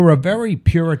We're a very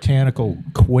puritanical,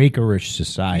 Quakerish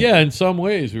society. Yeah, in some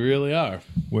ways, we really are.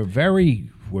 We're very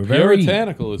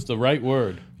Puritanical is the right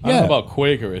word. I don't Yeah. know about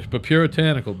Quakerish, but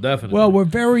puritanical, definitely. well. We're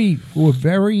very.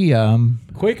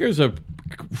 Quakers are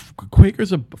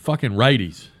fucking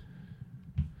righties.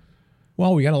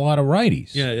 Well, we got a lot of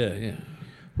righties. Yeah.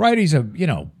 Righties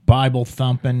are Bible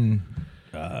thumping.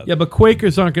 Yeah, but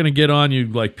Quakers aren't going to get on you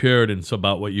like Puritans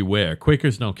about what you wear.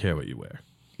 Quakers don't care what you wear.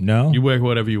 No. You wear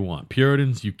whatever you want.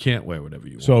 Puritans, you can't wear whatever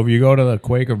you want. So if you go to the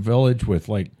Quaker village with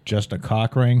like just a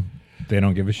cock ring, they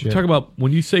don't give a shit. Talk about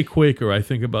when you say Quaker, I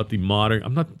think about the modern.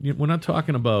 We're not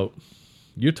talking about.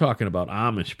 You're talking about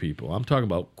Amish people. I'm talking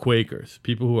about Quakers,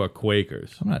 people who are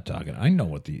Quakers. I'm not talking. I know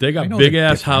what They I got know big the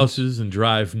ass difference. houses and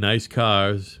drive nice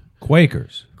cars.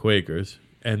 Quakers. Quakers,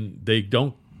 and they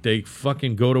don't. They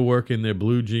fucking go to work in their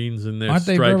blue jeans and their Aren't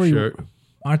they striped very? shirt.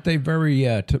 Aren't they very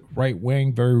right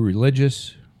wing? Very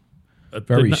religious. They're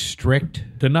Very not- strict.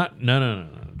 They're not. No.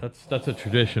 That's a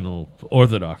traditional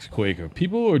Orthodox Quaker.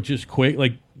 People who are just Quaker,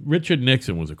 like Richard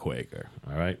Nixon was a Quaker.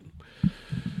 All right,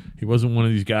 he wasn't one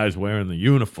of these guys wearing the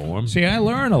uniform. See, I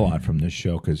learn a lot from this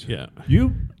show because Yeah.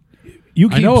 you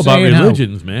keep I know about saying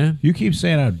religions, man. You keep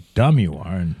saying how dumb you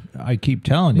are, and I keep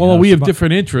telling you. Well, how we have smart-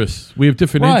 different interests. We have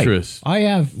different Right. interests. I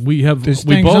have. We have. There's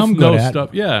We things both I'm know good at.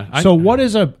 stuff. Yeah. So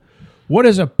what's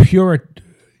a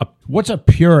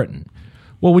Puritan?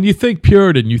 Well, when you think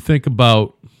Puritan, you think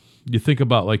about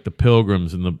like the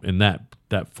Pilgrims and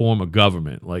that form of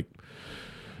government. Like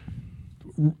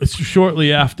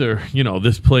shortly after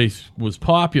this place was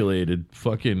populated,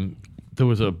 fucking there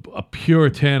was a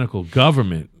puritanical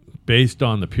government based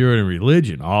on the Puritan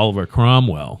religion. Oliver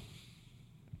Cromwell.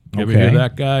 You ever hear Okay.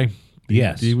 that guy?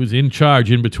 Yes. He was in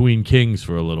charge in between kings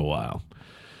for a little while.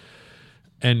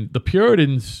 And the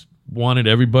Puritans wanted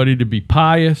everybody to be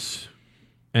pious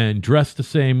and dress the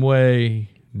same way,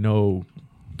 no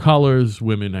colors.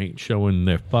 Women ain't showing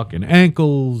their fucking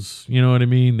ankles. You know what I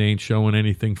mean? They ain't showing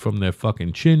anything from their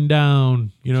fucking chin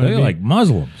down. You know So what I they're mean? like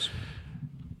Muslims.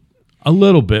 A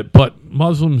little bit, but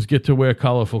Muslims get to wear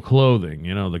colorful clothing.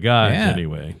 The guys Yeah.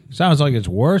 anyway. Sounds like it's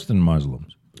worse than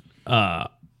Muslims.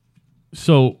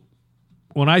 So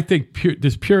when I think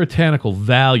this puritanical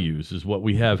values is what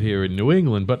we have here in New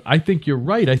England, but I think you're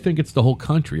right. I think it's the whole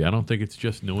country. I don't think it's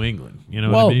just New England. You know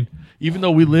what I Well- mean? Even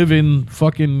though we live in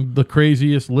fucking the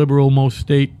craziest liberal most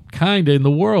state kind of in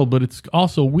the world, but it's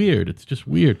also weird. It's just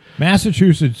weird.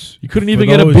 Massachusetts. You couldn't for even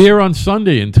get a those- beer on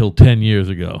Sunday until 10 years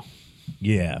ago.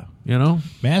 Yeah. You know?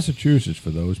 Massachusetts, for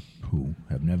those who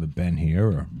have never been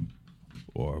here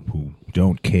or who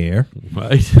don't care,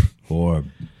 Right? or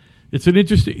It's an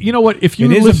interesting. You know what? If you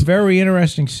it is listen, a very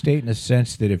interesting state in the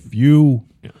sense that if you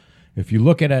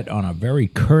look at it on a very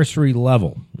cursory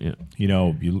level, yeah.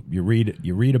 you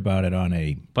read about it on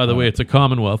a. By the way, it's a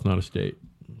commonwealth, not a state.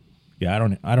 Yeah,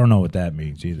 I don't know what that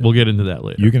means either. We'll get into that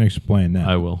later. You can explain that.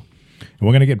 I will. And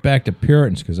we're going to get back to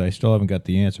Puritans because I still haven't got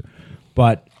the answer.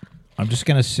 But I'm just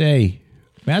going to say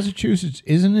Massachusetts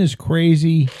isn't as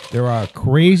crazy. There are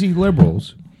crazy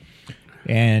liberals.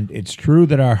 And it's true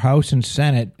that our House and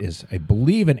Senate is, I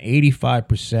believe, an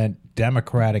 85%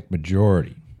 Democratic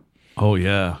majority. Oh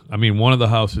yeah, I mean one of the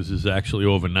houses is actually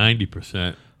over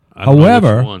 90%.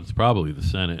 However- one's probably the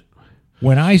Senate.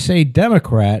 When I say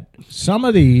Democrat, some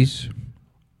of these,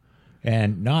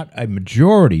 and not a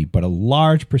majority, but a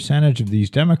large percentage of these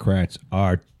Democrats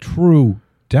are true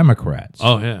Democrats.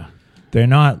 Oh yeah, They're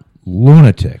not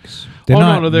lunatics. They're Oh, no,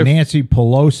 not no, they're- Nancy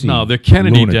Pelosi. no, they're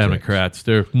Kennedy lunatics. Democrats.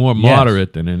 They're more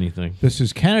moderate than anything. This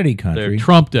is Kennedy They're country.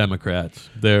 Trump Democrats.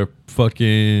 They're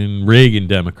fucking Reagan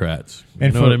Democrats. You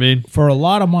and know for, what I mean? For a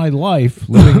lot of my life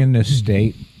living in this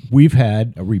state, we've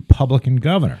had a Republican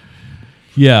governor.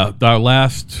 Yeah, our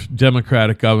last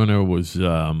Democratic governor was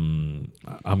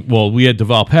well, we had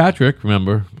Deval Patrick,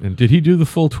 remember? And did he do the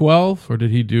full 12 or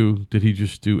did he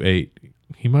just do 8?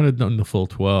 He might have done the full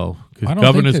 12 I because don't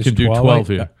governors think can there's do 12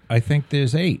 here. I think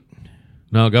there's 8.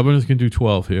 No, governors can do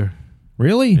 12 here.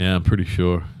 Really? Yeah, I'm pretty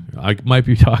sure. I might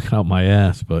be talking out my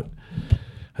ass, but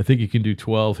I think you can do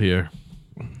 12 here.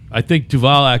 I think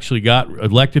Duval actually got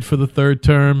elected for the third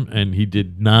term, and he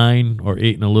did 9 or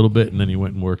 8 and a little bit, and then he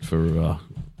went and worked for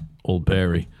Old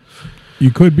Barry.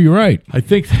 You could be right. I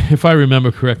think, if I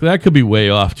remember correctly, that could be way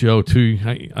off, Joe, too.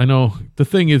 I know the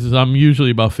thing is I'm usually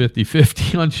about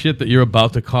 50-50 on shit that you're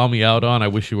about to call me out on. I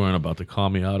wish you weren't about to call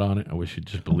me out on it. I wish you'd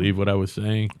just believe what I was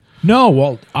saying. No,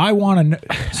 well, I want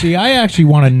to see. I actually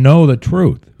want to know the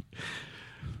truth.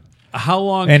 How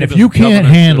long? And could if you the can't governor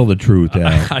handle serve? the truth,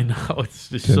 Al, I know it's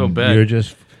just so bad. You're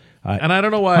just. And I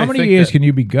don't know why. How I many think years that can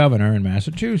you be governor in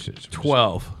Massachusetts?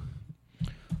 12?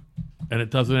 And it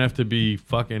doesn't have to be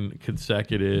fucking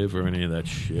consecutive or any of that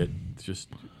shit. It's just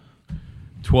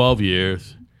 12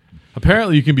 years.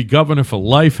 Apparently, you can be governor for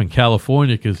life in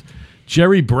California because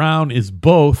Jerry Brown is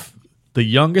both the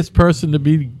youngest person to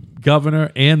be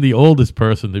governor and the oldest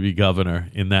person to be governor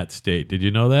in that state. Did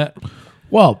you know that?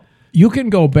 Well, you can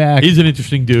go back. He's an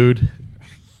interesting dude.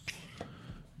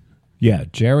 Yeah,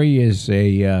 Jerry is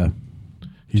a.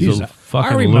 He's a I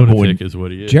fucking remember lunatic when is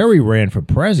what he is. Jerry ran for He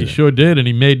president. sure did, and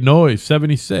he made noise.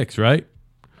 76, right?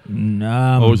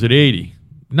 Or was it 80?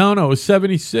 No, it was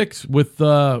 76 with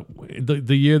the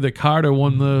year that Carter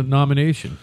won the nomination.